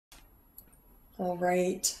All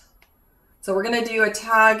right. So we're going to do a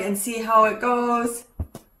tag and see how it goes.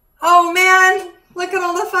 Oh man, look at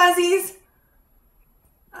all the fuzzies.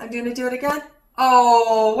 I'm going to do it again.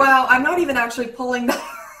 Oh, wow. I'm not even actually pulling that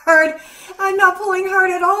hard. I'm not pulling hard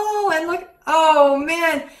at all. And look, oh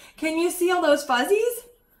man, can you see all those fuzzies?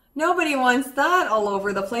 Nobody wants that all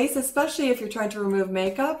over the place, especially if you're trying to remove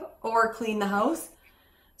makeup or clean the house.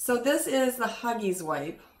 So this is the Huggies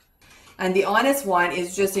wipe. And the Honest one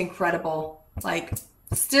is just incredible. Like,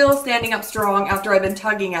 still standing up strong after I've been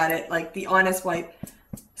tugging at it. Like the Honest wipe.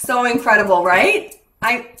 So incredible, right?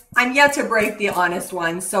 I'm yet to break the Honest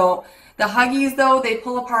one. So the Huggies though, they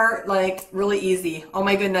pull apart like really easy. Oh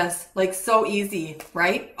my goodness, like so easy,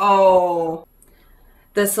 right? Oh,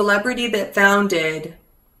 the celebrity that founded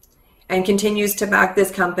and continues to back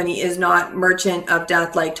this company is not merchant of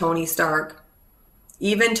death like Tony Stark.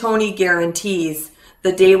 Even Tony guarantees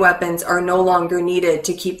the day weapons are no longer needed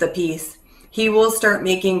to keep the peace. He will start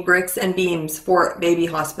making bricks and beams for baby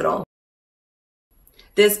hospital.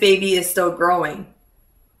 This baby is still growing.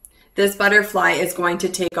 This butterfly is going to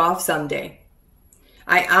take off someday.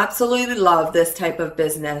 I absolutely love this type of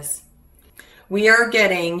business. We are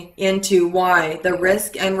getting into why the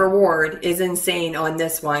risk and reward is insane on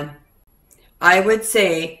this one. I would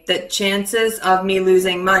say that chances of me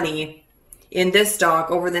losing money in this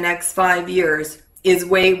stock over the next 5 years is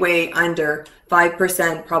way, way under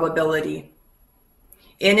 5% probability.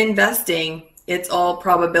 In investing, it's all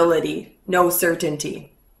probability, no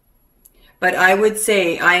certainty. But I would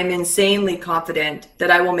say I am insanely confident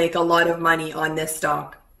that I will make a lot of money on this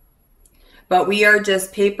stock. But we are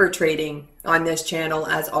just paper trading on this channel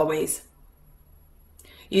as always.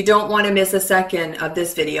 You don't want to miss a second of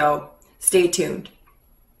this video. Stay tuned.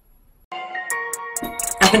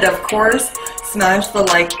 And of course, smash the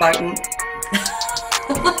like button.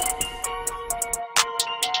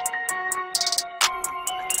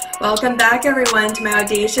 Welcome back everyone to my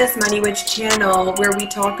Audacious Money Witch channel, where we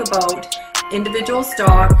talk about individual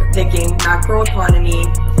stock picking, macroeconomy,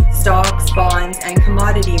 stocks, bonds, and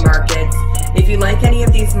commodity markets. If you like any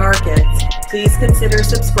of these markets, please consider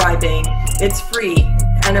subscribing. It's free.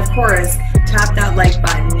 And of course, tap that like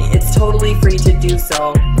button. It's totally free to do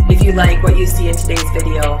so if you like what you see in today's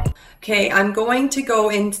video. Okay, I'm going to go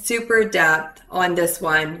in super depth on this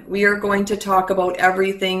one. We are going to talk about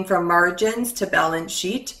everything from margins to balance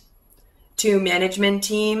sheet, to management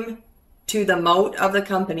team, to the moat of the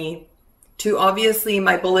company, to obviously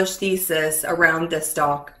my bullish thesis around this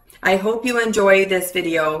stock. I hope you enjoy this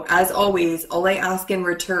video. As always, all I ask in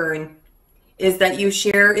return is that you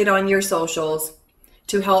share it on your socials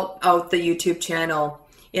to help out the YouTube channel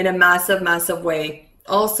in a massive, massive way.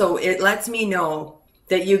 Also, it lets me know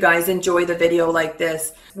that you guys enjoy the video like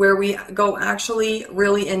this, where we go actually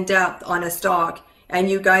really in depth on a stock, and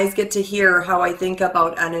you guys get to hear how I think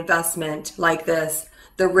about an investment like this,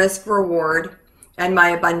 the risk reward, and my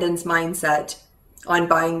abundance mindset on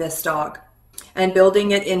buying this stock and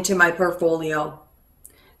building it into my portfolio.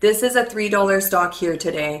 This is a $3 stock here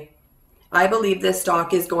today. I believe this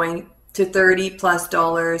stock is going to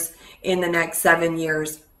 $30+ in the next 7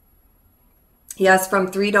 years. Yes,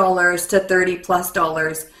 from $3 to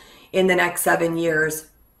 $30+ in the next 7 years.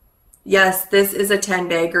 Yes, this is a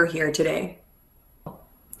 10-bagger here today.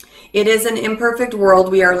 It is an imperfect world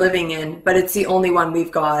we are living in, but it's the only one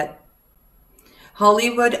we've got.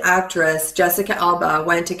 Hollywood actress Jessica Alba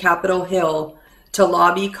went to Capitol Hill to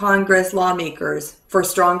lobby Congress lawmakers for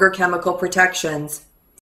stronger chemical protections.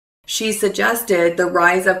 She suggested the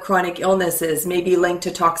rise of chronic illnesses may be linked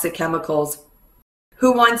to toxic chemicals.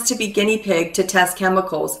 Who wants to be guinea pig to test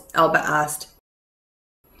chemicals? Alba asked.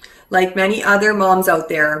 Like many other moms out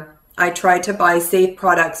there, I tried to buy safe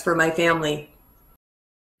products for my family.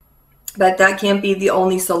 But that can't be the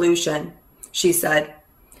only solution, she said.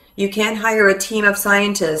 You can't hire a team of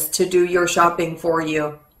scientists to do your shopping for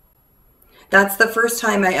you. That's the first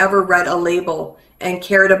time I ever read a label and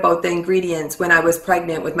cared about the ingredients when I was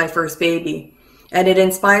pregnant with my first baby, and it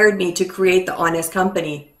inspired me to create the Honest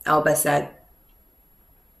Company, Alba said.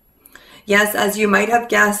 Yes, as you might have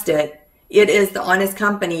guessed it is the Honest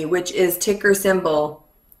Company, which is ticker symbol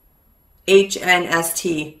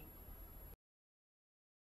HNST.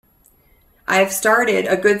 I've started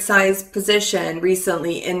a good sized position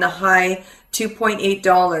recently in the high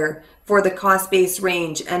 $2.8 for the cost-based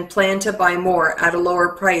range and plan to buy more at a lower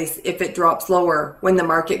price if it drops lower when the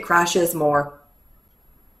market crashes more.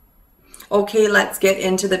 Okay, let's get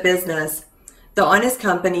into the business. The Honest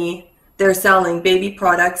Company, they're selling baby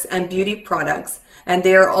products and beauty products, and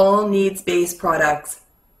they are all needs-based products.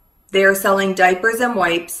 They are selling diapers and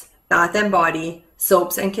wipes, bath and body,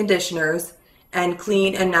 soaps and conditioners, and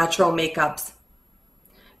clean and natural makeups.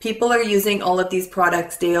 People are using all of these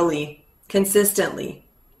products daily, consistently.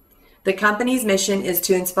 The company's mission is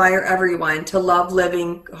to inspire everyone to love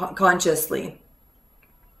living consciously.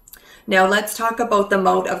 Now let's talk about the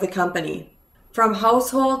moat of the company. From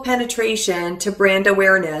household penetration to brand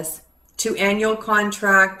awareness, to annual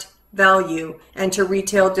contract value, and to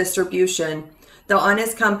retail distribution, the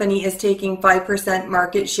Honest Company is taking 5%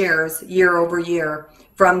 market shares year over year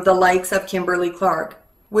from the likes of Kimberly-Clark,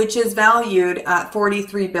 which is valued at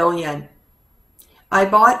 $43 billion. I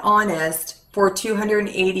bought Honest for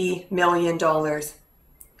 $280 million.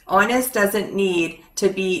 Honest doesn't need to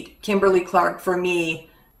beat Kimberly-Clark for me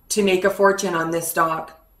to make a fortune on this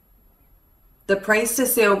stock. The price to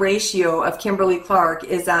sale ratio of Kimberly-Clark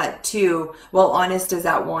is at 2, while Honest is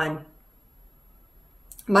at 1.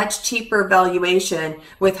 Much cheaper valuation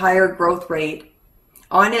with higher growth rate.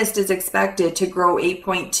 Honest is expected to grow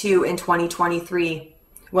 8.2 in 2023,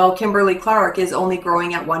 while Kimberly-Clark is only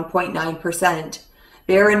growing at 1.9%.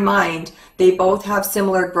 Bear in mind, they both have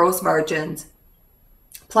similar gross margins.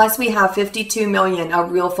 Plus, we have 52 million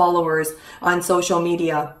of real followers on social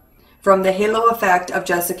media. From the halo effect of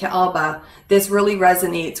Jessica Alba, this really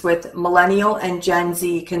resonates with millennial and Gen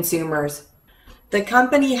Z consumers. The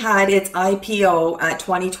company had its IPO at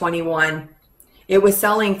 2021. It was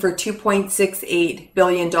selling for $2.68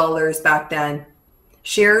 billion back then.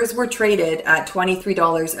 Shares were traded at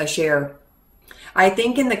 $23 a share. I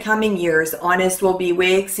think in the coming years, Honest will be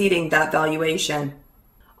way exceeding that valuation.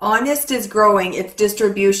 Honest is growing its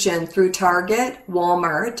distribution through Target,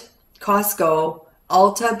 Walmart, Costco,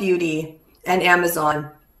 Ulta Beauty, and Amazon.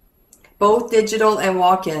 Both digital and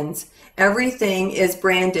walk-ins. Everything is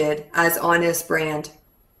branded as Honest brand,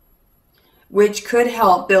 which could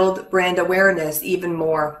help build brand awareness even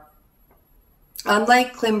more.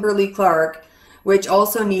 Unlike Kimberly-Clark, which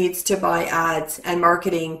also needs to buy ads and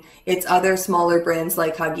marketing its other smaller brands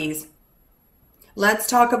like Huggies. Let's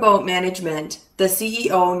talk about management. The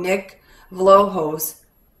CEO, Nick Vlahos,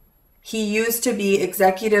 he used to be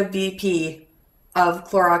executive VP of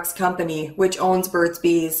Clorox Company, which owns Burt's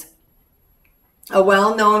Bees. A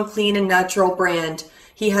well-known clean and natural brand,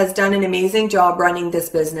 he has done an amazing job running this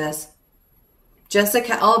business.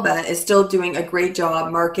 Jessica Alba is still doing a great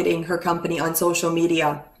job marketing her company on social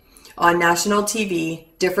media, on national TV,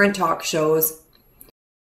 different talk shows.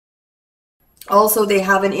 Also, they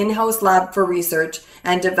have an in-house lab for research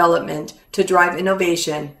and development to drive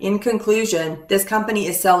innovation. In conclusion, this company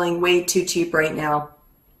is selling way too cheap right now.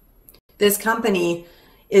 This company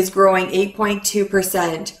is growing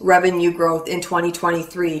 8.2% revenue growth in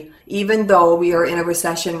 2023, even though we are in a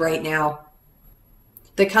recession right now.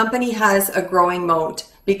 The company has a growing moat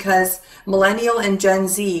because millennial and Gen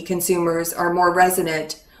Z consumers are more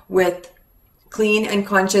resonant with clean and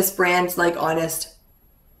conscious brands like Honest.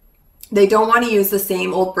 They don't want to use the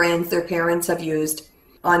same old brands their parents have used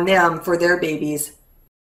on them for their babies.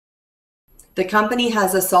 The company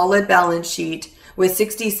has a solid balance sheet with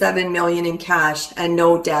 $67 million in cash and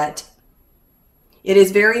no debt. It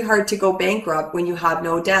is very hard to go bankrupt when you have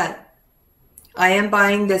no debt. I am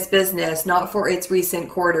buying this business not for its recent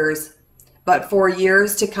quarters, but for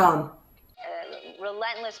years to come.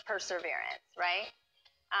 Relentless perseverance, right?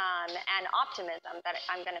 And optimism that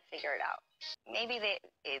I'm going to figure it out. Maybe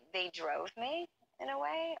they drove me in a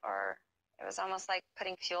way, or it was almost like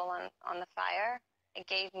putting fuel on the fire. It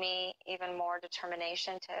gave me even more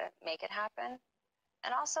determination to make it happen.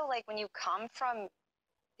 And also, like, when you come from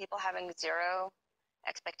people having zero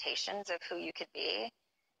expectations of who you could be,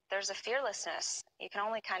 there's a fearlessness. You can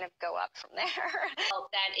only kind of go up from there.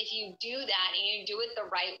 That if you do that and you do it the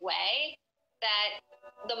right way, that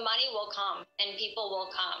the money will come and people will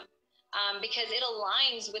come, because it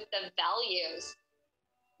aligns with the values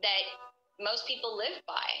that most people live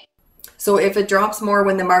by. So if it drops more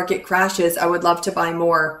when the market crashes, I would love to buy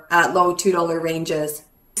more at low $2 ranges.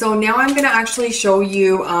 So now I'm going to actually show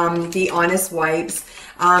you the Honest wipes.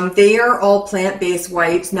 They are all plant-based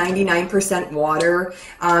wipes, 99% water,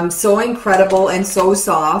 so incredible and so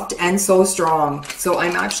soft and so strong. So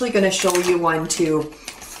I'm actually going to show you one too.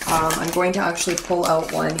 I'm going to actually pull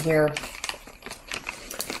out one here.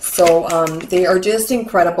 So they are just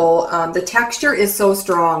incredible. The texture is so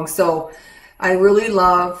strong. So I really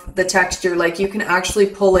love the texture. Like, you can actually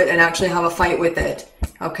pull it and actually have a fight with it.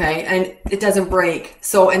 Okay, and it doesn't break.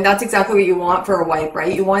 So, and that's exactly what you want for a wipe,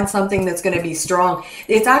 right? You want something that's going to be strong.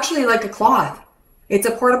 It's actually like a cloth. It's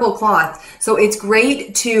a portable cloth. So it's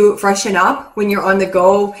great to freshen up when you're on the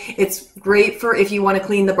go. It's great for if you want to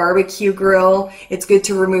clean the barbecue grill. It's good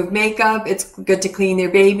to remove makeup. It's good to clean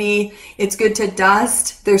your baby. It's good to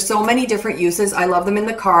dust. There's so many different uses. I love them in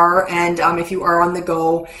the car, and if you are on the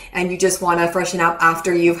go and you just want to freshen up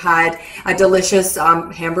after you've had a delicious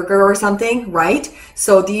hamburger or something, right?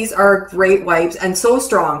 So these are great wipes and so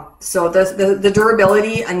strong. So the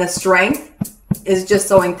durability and the strength is just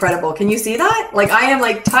so incredible. Can you see that? Like I am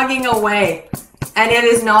like tugging away. And it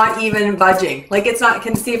is not even budging. Like it's not,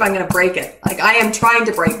 can see if I'm going to break it. Like I am trying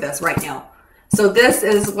to break this right now. So this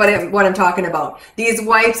is what I'm talking about. These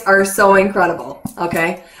wipes are so incredible.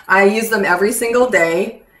 Okay. I use them every single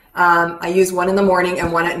day. I use one in the morning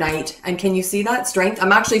and one at night. And can you see that strength?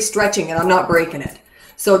 I'm actually stretching it. I'm not breaking it.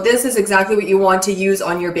 So this is exactly what you want to use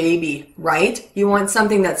on your baby, right? You want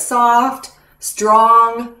something that's soft,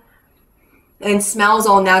 strong, and smells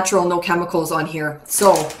all natural, no chemicals on here.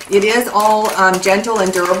 So it is all gentle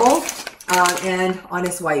and durable, and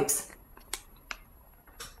Honest wipes.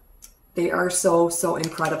 They are so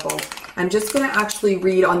incredible. I'm just gonna actually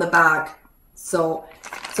read on the back. So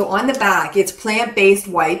on the back, it's plant-based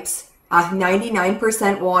wipes,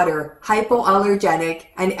 99% water, hypoallergenic,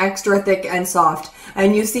 and extra thick and soft.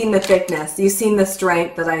 And you've seen the thickness, you've seen the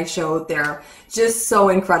strength that I showed there. Just so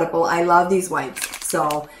incredible. I love these wipes.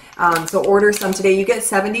 So order some today. You get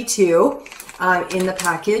 72 in the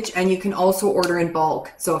package, and you can also order in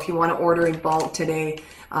bulk. So if you want to order in bulk today,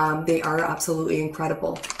 they are absolutely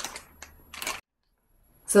incredible.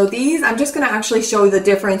 So these, I'm just going to actually show you the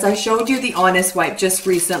difference. I showed you the Honest wipe just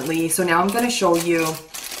recently. So now I'm going to show you,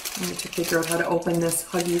 I need to figure out how to open this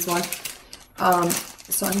Huggies one.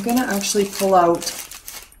 So I'm going to actually pull out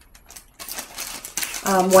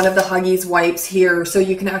one of the Huggies wipes here, so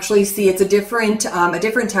you can actually see it's a different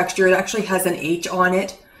texture. It actually has an H on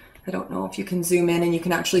it. I don't know if you can zoom in and you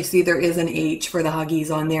can actually see there is an H for the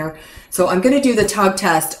Huggies on there. So I'm going to do the tug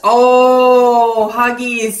test. Oh,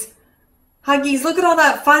 Huggies, look at all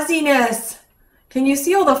that fuzziness. Can you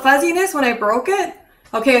see all the fuzziness when I broke it?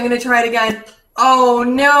 Okay, I'm going to try it again. Oh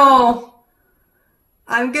no.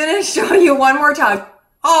 I'm going to show you one more tug.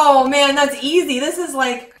 Oh man, that's easy. This is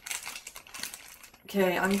like,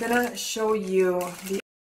 okay, I'm gonna show you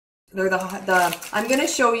I'm gonna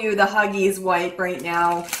show you the Huggies wipe right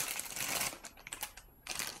now.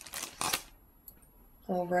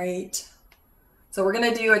 All right. So we're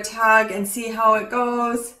gonna do a tug and see how it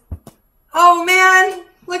goes. Oh man,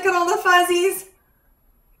 look at all the fuzzies.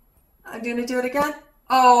 I'm gonna do it again.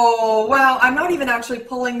 Oh wow, I'm not even actually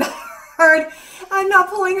pulling that hard. I'm not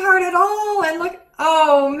pulling hard at all. And look,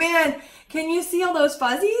 oh man, can you see all those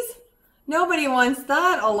fuzzies? Nobody wants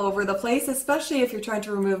that all over the place, especially if you're trying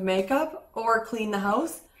to remove makeup or clean the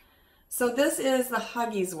house. So this is the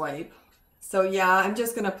Huggies wipe. So yeah, I'm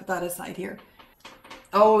just gonna put that aside here.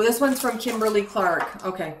 Oh, this one's from Kimberly-Clark.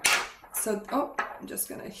 Okay, so, oh, I'm just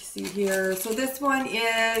gonna see here. So this one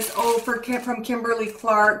is, from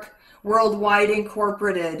Kimberly-Clark Worldwide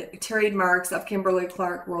Incorporated, trademarks of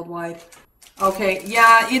Kimberly-Clark Worldwide. Okay,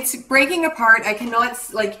 yeah, it's breaking apart. I cannot,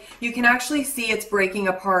 like, you can actually see it's breaking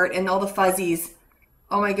apart and all the fuzzies.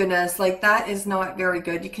 Oh my goodness, like that is not very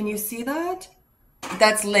good. Can you see that?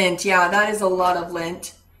 That's lint. Yeah, that is a lot of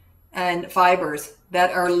lint and fibers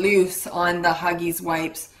that are loose on the Huggies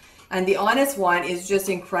wipes. And the Honest one is just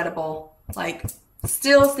incredible. Like,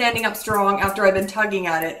 still standing up strong after I've been tugging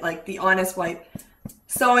at it, like the Honest wipe.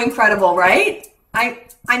 So incredible, right?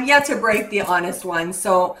 I'm yet to break the Honest one.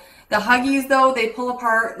 So the Huggies though, they pull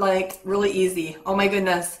apart like really easy. Oh my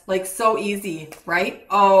goodness, like so easy, right?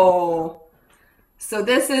 Oh, so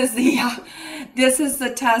this is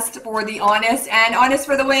the test for the Honest, and Honest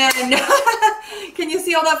for the win. Can you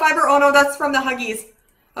see all that fiber? Oh no, that's from the Huggies.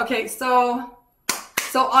 Okay, so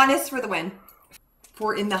Honest for the win.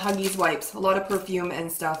 In the Huggies wipes, a lot of perfume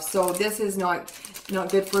and stuff. So this is not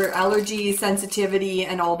good for allergies, sensitivity,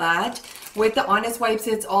 and all that. With the Honest wipes,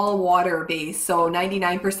 it's all water based, so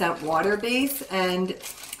 99% water based, and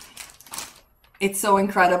it's so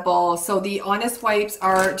incredible. So the Honest wipes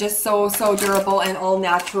are just so durable and all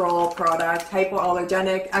natural product,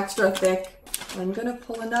 hypoallergenic, extra thick. I'm gonna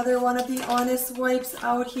pull another one of the Honest wipes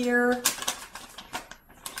out here.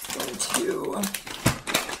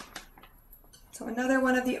 So another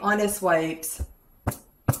one of the Honest wipes.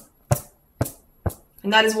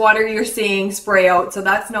 And that is water you're seeing spray out. So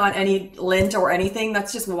that's not any lint or anything.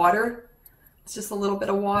 That's just water. It's just a little bit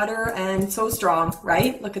of water and so strong,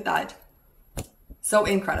 right? Look at that. So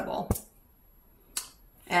incredible.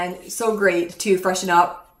 And so great to freshen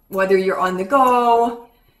up, whether you're on the go,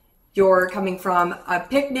 you're coming from a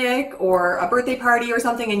picnic or a birthday party or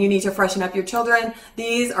something and you need to freshen up your children.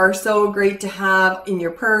 These are so great to have in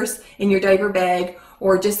your purse, in your diaper bag,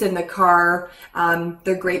 or just in the car.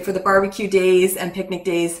 They're great for the barbecue days and picnic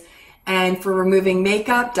days, and for removing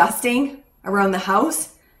makeup, dusting around the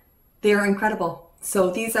house. They're incredible. So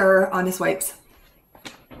these are Honest wipes.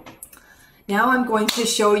 Now I'm going to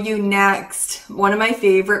show you next one of my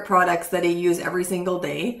favorite products that I use every single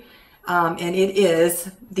day, and it is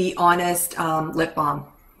the Honest lip balm,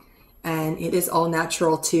 and it is all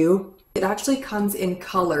natural too. It actually comes in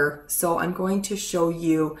color, so I'm going to show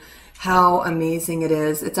you how amazing it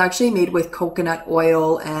is. It's actually made with coconut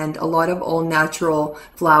oil and a lot of all natural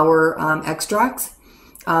flower extracts.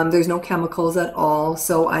 There's no chemicals at all,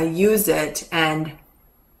 so I use it, and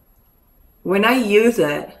when I use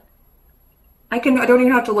it, I don't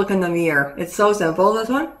even have to look in the mirror. It's so simple, this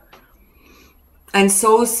one. And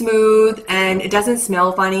so smooth, and it doesn't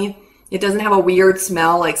smell funny. It doesn't have a weird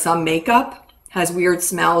smell like some makeup has weird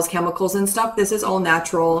smells, chemicals and stuff. This is all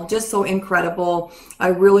natural, just so incredible. I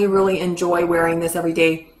really, really enjoy wearing this every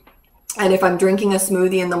day. And if I'm drinking a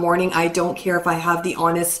smoothie in the morning, I don't care if I have the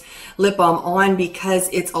Honest lip balm on, because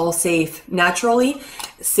it's all safe, naturally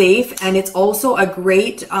safe. And it's also a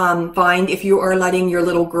great find if you are letting your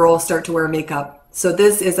little girl start to wear makeup. So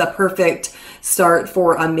this is a perfect start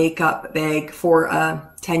for a makeup bag for a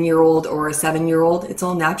 10-year-old or a 7-year-old. It's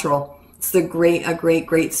all natural. It's a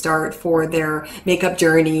great start for their makeup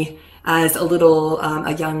journey as a little,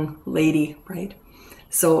 a young lady, right?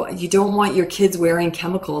 So you don't want your kids wearing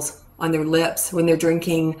chemicals on their lips when they're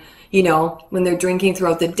drinking, you know, when they're drinking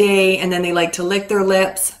throughout the day, and then they like to lick their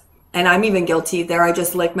lips. And I'm even guilty there. I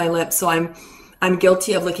just lick my lips. So I'm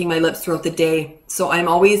guilty of licking my lips throughout the day. So I'm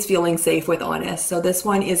always feeling safe with Honest. So this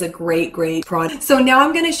one is a great product. So now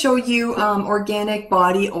I'm going to show you organic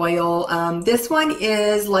body oil. This one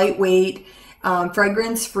is lightweight,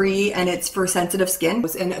 fragrance free, and it's for sensitive skin.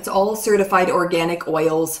 And it's all certified organic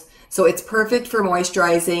oils. So it's perfect for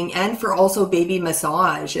moisturizing and for also baby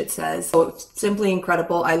massage, it says. So it's simply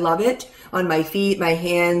incredible. I love it on my feet, my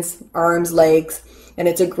hands, arms, legs, and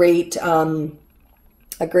it's a great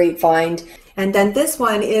find. And then this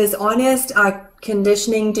one is Honest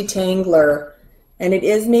Conditioning Detangler, and it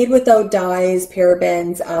is made without dyes,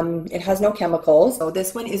 parabens. It has no chemicals. So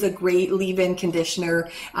this one is a great leave-in conditioner,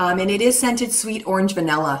 and it is scented sweet orange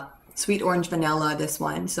vanilla. Sweet orange vanilla, this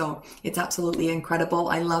one. So it's absolutely incredible.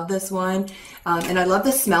 I love this one, and I love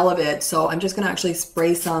the smell of it. So I'm just going to actually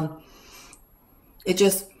spray some. It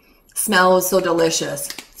just smells so delicious.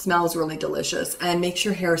 It smells really delicious, and makes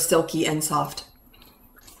your hair silky and soft.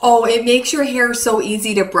 Oh, it makes your hair so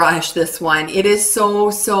easy to brush, this one. It is so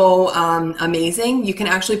amazing. You can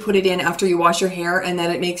actually put it in after you wash your hair, and then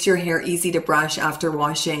it makes your hair easy to brush after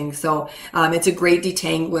washing. So it's a great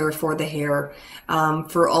detangler for the hair,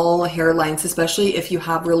 for all hairlines, especially if you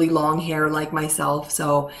have really long hair like myself.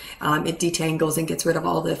 So it detangles and gets rid of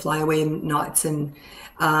all the flyaway knots and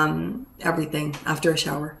everything after a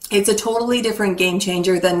shower. It's a totally different game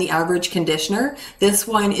changer than the average conditioner. This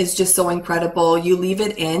one is just so incredible. You leave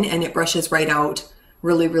it in and it brushes right out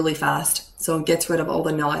really fast. So it gets rid of all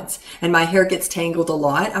the knots. And my hair gets tangled a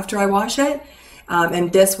lot after I wash it.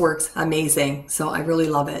 And this works amazing. So I really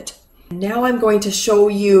love it. Now I'm going to show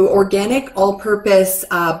you organic all-purpose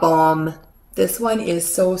balm. This one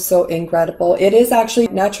is so incredible. It is actually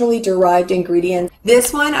naturally derived ingredients.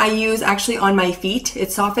 This one I use actually on my feet.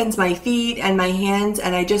 It softens my feet and my hands,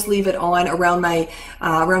 and I just leave it on around my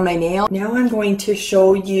nail. Now I'm going to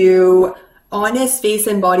show you Honest Face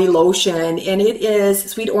and Body Lotion, and it is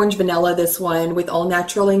sweet orange vanilla, this one, with all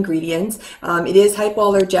natural ingredients. It is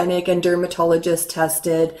hypoallergenic and dermatologist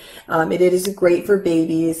tested. It is great for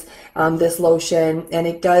babies, this lotion, and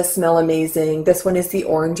it does smell amazing. This one is the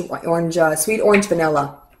sweet orange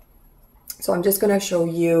vanilla. So I'm just going to show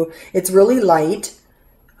you. It's really light,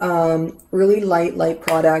 light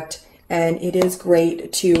product. And it is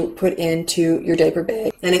great to put into your diaper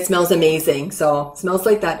bag. And it smells amazing. So it smells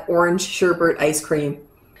like that orange sherbet ice cream.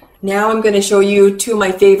 Now I'm going to show you two of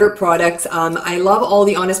my favorite products. I love all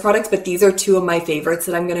the Honest products, but these are two of my favorites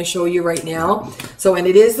that I'm going to show you right now. So, and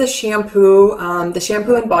it is the shampoo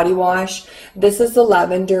and body wash. This is the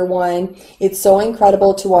lavender one. It's so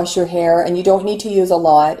incredible to wash your hair, and you don't need to use a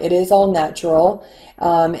lot. It is all natural.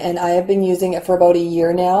 And I have been using it for about a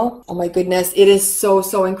year now. Oh my goodness, it is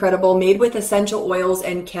so incredible. Made with essential oils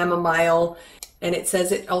and chamomile, and it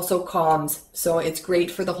says it also calms, so it's great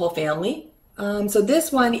for the whole family. So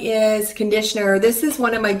this one is conditioner. This is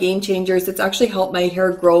one of my game changers. It's actually helped my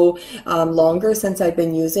hair grow longer since I've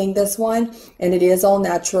been using this one, and it is all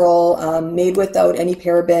natural, made without any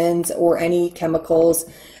parabens or any chemicals,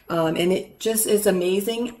 and it just is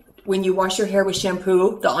amazing when you wash your hair with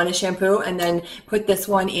shampoo, the Honest shampoo, and then put this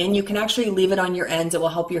one in, you can actually leave it on your ends. It will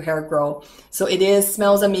help your hair grow. So it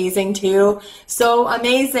smells amazing too. So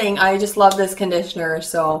amazing. I just love this conditioner.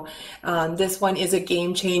 So this one is a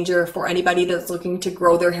game changer for anybody that's looking to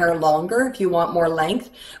grow their hair longer. If you want more length,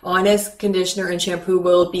 Honest conditioner and shampoo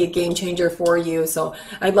will be a game changer for you. So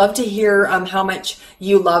I'd love to hear how much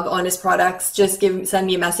you love Honest products. Just send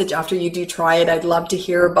me a message after you do try it. I'd love to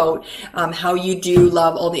hear about how you do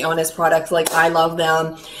love all the Honest products. Like, I love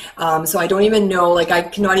them. So I don't even know, like, I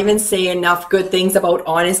cannot even say enough good things about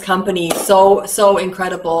Honest company. So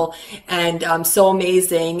incredible and so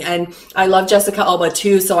amazing. And I love Jessica Alba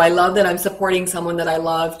too. So I love that I'm supporting someone that I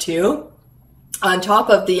love too, on top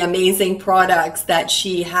of the amazing products that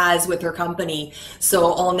she has with her company. So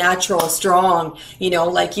all natural, strong, you know,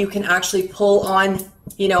 like you can actually pull on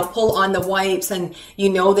the wipes, and you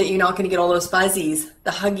know that you're not going to get all those fuzzies,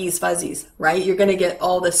 the Huggies fuzzies, right? You're going to get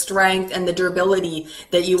all the strength and the durability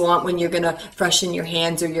that you want when you're going to freshen your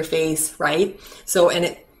hands or your face, right? So, and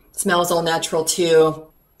it smells all natural too.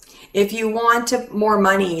 If you want more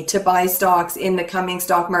money to buy stocks in the coming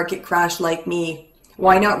stock market crash like me,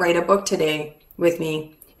 why not write a book today with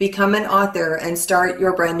me? Become an author and start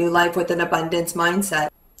your brand new life with an abundance mindset.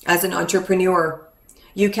 As an entrepreneur,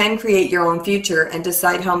 you can create your own future and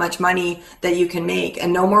decide how much money that you can make,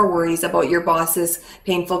 and no more worries about your boss's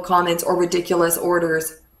painful comments or ridiculous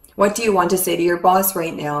orders. What do you want to say to your boss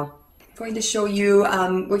right now? I'm going to show you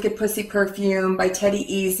Wicked Pussy Perfume by Taddy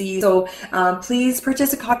Eazzy. So please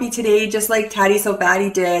purchase a copy today, just like Taddy So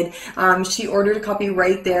Baddy did. She ordered a copy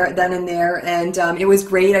right there, then and there, and it was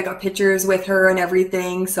great. I got pictures with her and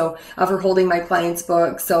everything, so of her holding my client's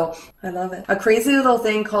book. So I love it. A Crazy Little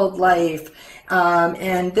Thing Called Life.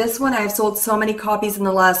 And this one, I've sold so many copies in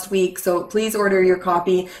the last week, so please order your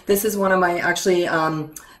copy. This is one of my actually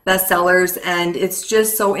bestsellers, and it's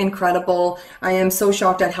just so incredible. I am so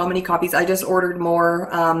shocked at how many copies. I just ordered more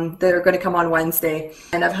that are going to come on Wednesday,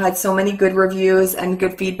 and I've had so many good reviews and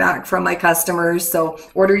good feedback from my customers. So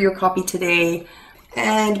order your copy today.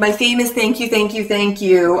 And my famous thank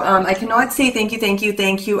you. I cannot say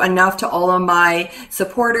thank you enough to all of my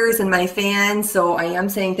supporters and my fans. So I am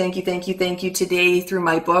saying thank you today through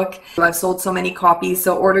my book. I've sold so many copies,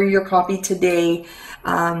 so order your copy today.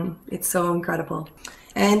 It's so incredible.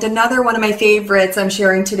 And another one of my favorites I'm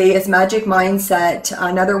sharing today is Magic Mindset,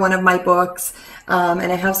 another one of my books.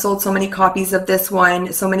 And I have sold so many copies of this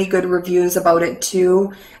one, so many good reviews about it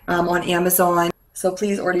too, on Amazon. So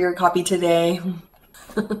please order your copy today.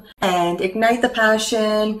 And Ignite the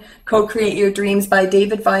Passion, Co-Create Your Dreams by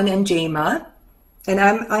David Vine and Jama. And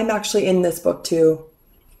I'm actually in this book too.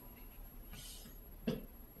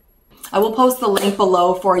 I will post the link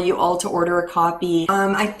below for you all to order a copy.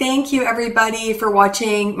 I thank you everybody for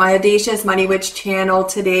watching my Audacious Money Witch channel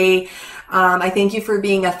today. I thank you for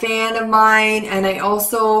being a fan of mine, and I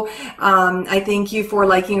also I thank you for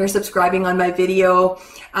liking or subscribing on my video.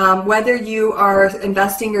 Whether you are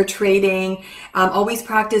investing or trading, always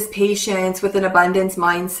practice patience with an abundance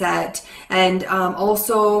mindset, and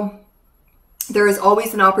also there is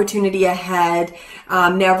always an opportunity ahead.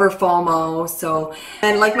 Never FOMO. So,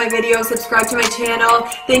 and like my video, subscribe to my channel.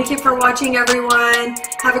 Thank you for watching, everyone.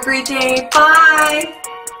 Have a great day. Bye.